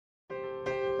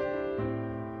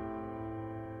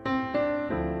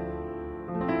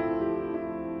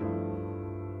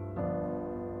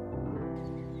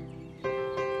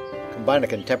Combine a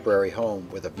contemporary home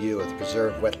with a view of the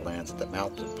preserved wetlands at the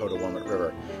mouth of the Potowomut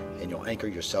River, and you'll anchor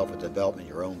yourself with development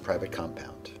of your own private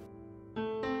compound.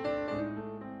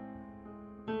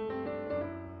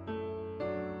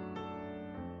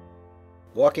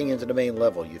 Walking into the main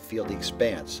level, you feel the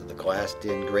expanse of the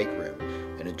glassed-in great room,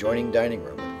 an adjoining dining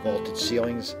room with vaulted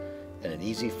ceilings, and an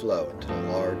easy flow into the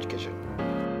large kitchen.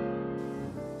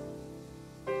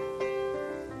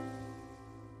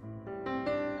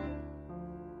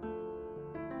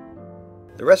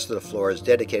 The rest of the floor is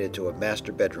dedicated to a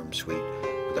master bedroom suite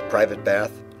with a private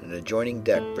bath and an adjoining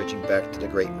deck bridging back to the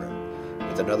great room,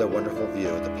 with another wonderful view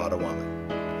of the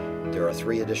Potowomut. There are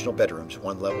 3 additional bedrooms,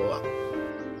 1 level up.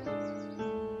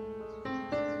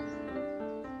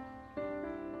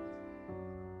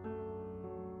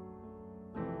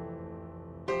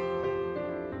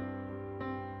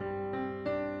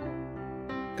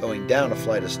 Going down a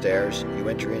flight of stairs, you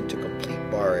enter into a complete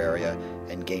bar area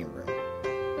and game room,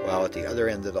 while at the other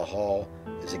end of the hall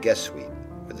is a guest suite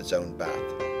with its own bath.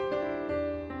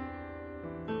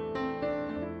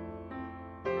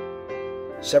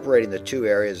 Separating the 2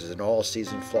 areas is an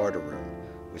all-season Florida room,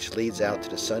 which leads out to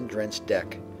the sun-drenched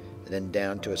deck and then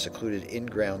down to a secluded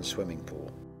in-ground swimming pool.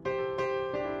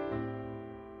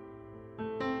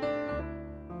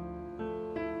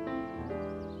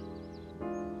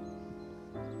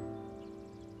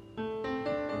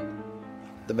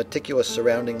 The meticulous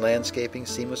surrounding landscaping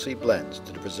seamlessly blends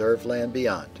to the preserved land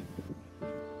beyond.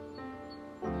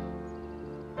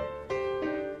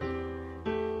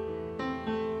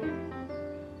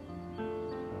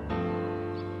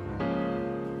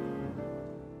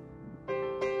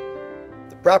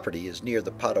 The property is near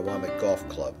the Potowomut Golf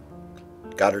Club,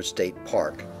 Goddard State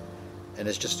Park, and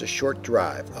is just a short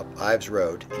drive up Ives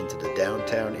Road into the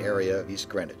downtown area of East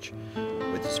Greenwich,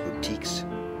 with its boutiques,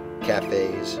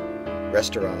 cafes,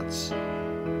 restaurants,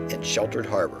 and sheltered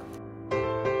harbor.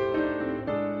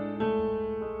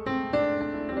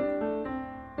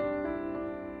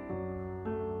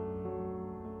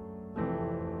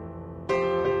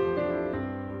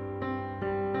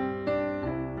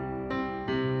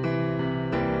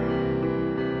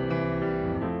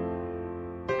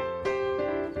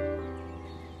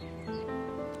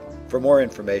 For more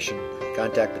information,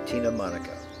 contact Bettina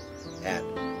Monaco at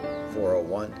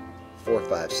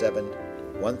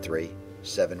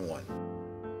 401-457-1371.